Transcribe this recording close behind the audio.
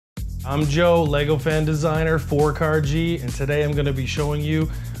I'm Joe, Lego fan designer for Car G, and today I'm going to be showing you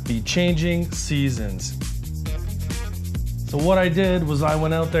the changing seasons. So what I did was I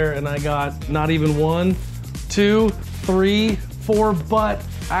went out there and I got not even 1, 2, 3, 4, but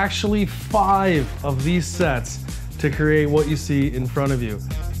actually 5 of these sets to create what you see in front of you.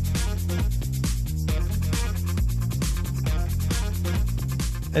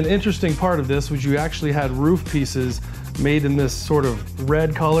 An interesting part of this was you actually had roof pieces made in this sort of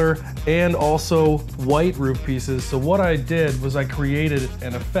red color and also white roof pieces. So what I did was I created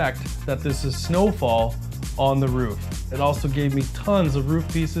an effect that this is snowfall on the roof. It also gave me tons of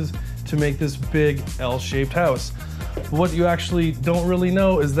roof pieces to make this big L-shaped house. What you actually don't really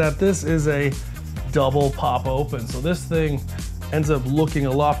know is that this is a double pop open. So this thing ends up looking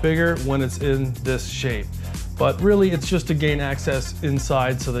a lot bigger when it's in this shape. But really, it's just to gain access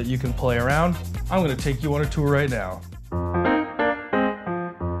inside so that you can play around. I'm gonna take you on a tour right now.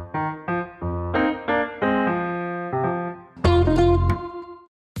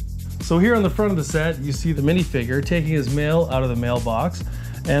 So here on the front of the set, you see the minifigure taking his mail out of the mailbox,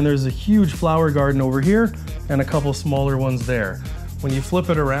 and there's a huge flower garden over here and a couple smaller ones there. When you flip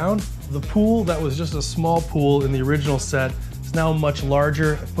it around, the pool that was just a small pool in the original set is now much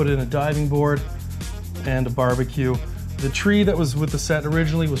larger. I put in a diving board and a barbecue. The tree that was with the set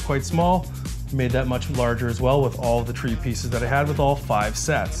originally was quite small. Made that much larger as well with all the tree pieces that I had with all 5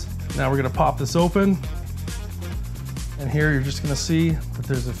 sets. Now we're gonna pop this open. And here you're just gonna see that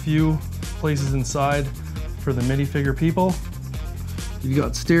there's a few places inside for the minifigure people. You've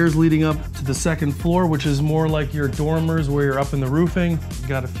got stairs leading up to the second floor, which is more like your dormers where you're up in the roofing. You've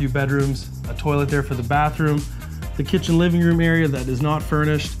got a few bedrooms, a toilet there for the bathroom, the kitchen living room area that is not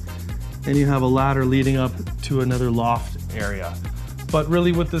furnished, and you have a ladder leading up to another loft area. But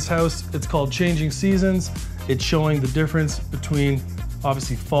really with this house, it's called Changing Seasons. It's showing the difference between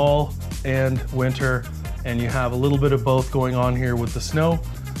obviously fall and winter, and you have a little bit of both going on here with the snow.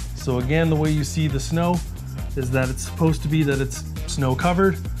 So again, the way you see the snow is that it's supposed to be that it's snow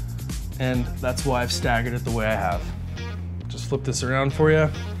covered, and that's why I've staggered it the way I have. Just flip this around for you,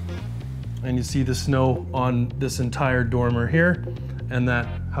 and you see the snow on this entire dormer here, and that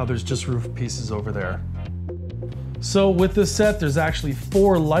how there's just roof pieces over there. So with this set, there's actually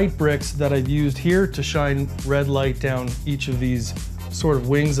 4 light bricks that I've used here to shine red light down each of these sort of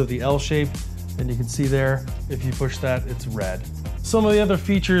wings of the L shape. And you can see there, if you push that, it's red. Some of the other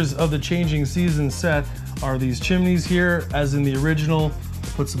features of the Changing Seasons set are these chimneys here, as in the original.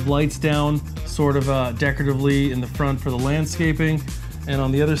 Put some lights down, sort of decoratively in the front for the landscaping. And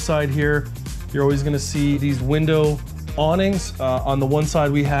on the other side here, you're always gonna see these window awnings. On the one side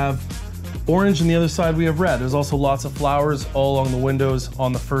we have orange and the other side we have red. There's also lots of flowers all along the windows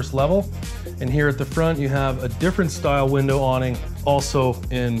on the first level. And here at the front you have a different style window awning, also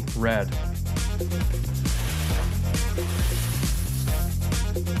in red.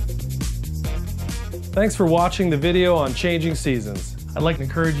 Thanks for watching the video on Changing Seasons. I'd like to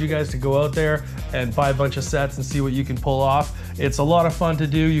encourage you guys to go out there and buy a bunch of sets and see what you can pull off. It's a lot of fun to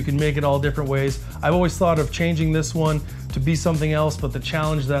do. You can make it all different ways. I've always thought of changing this one to be something else, but the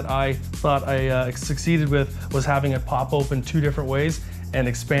challenge that I thought I succeeded with was having it pop open 2 different ways and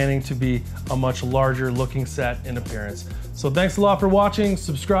expanding to be a much larger looking set in appearance. So thanks a lot for watching.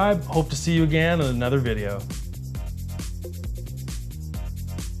 Subscribe. Hope to see you again in another video.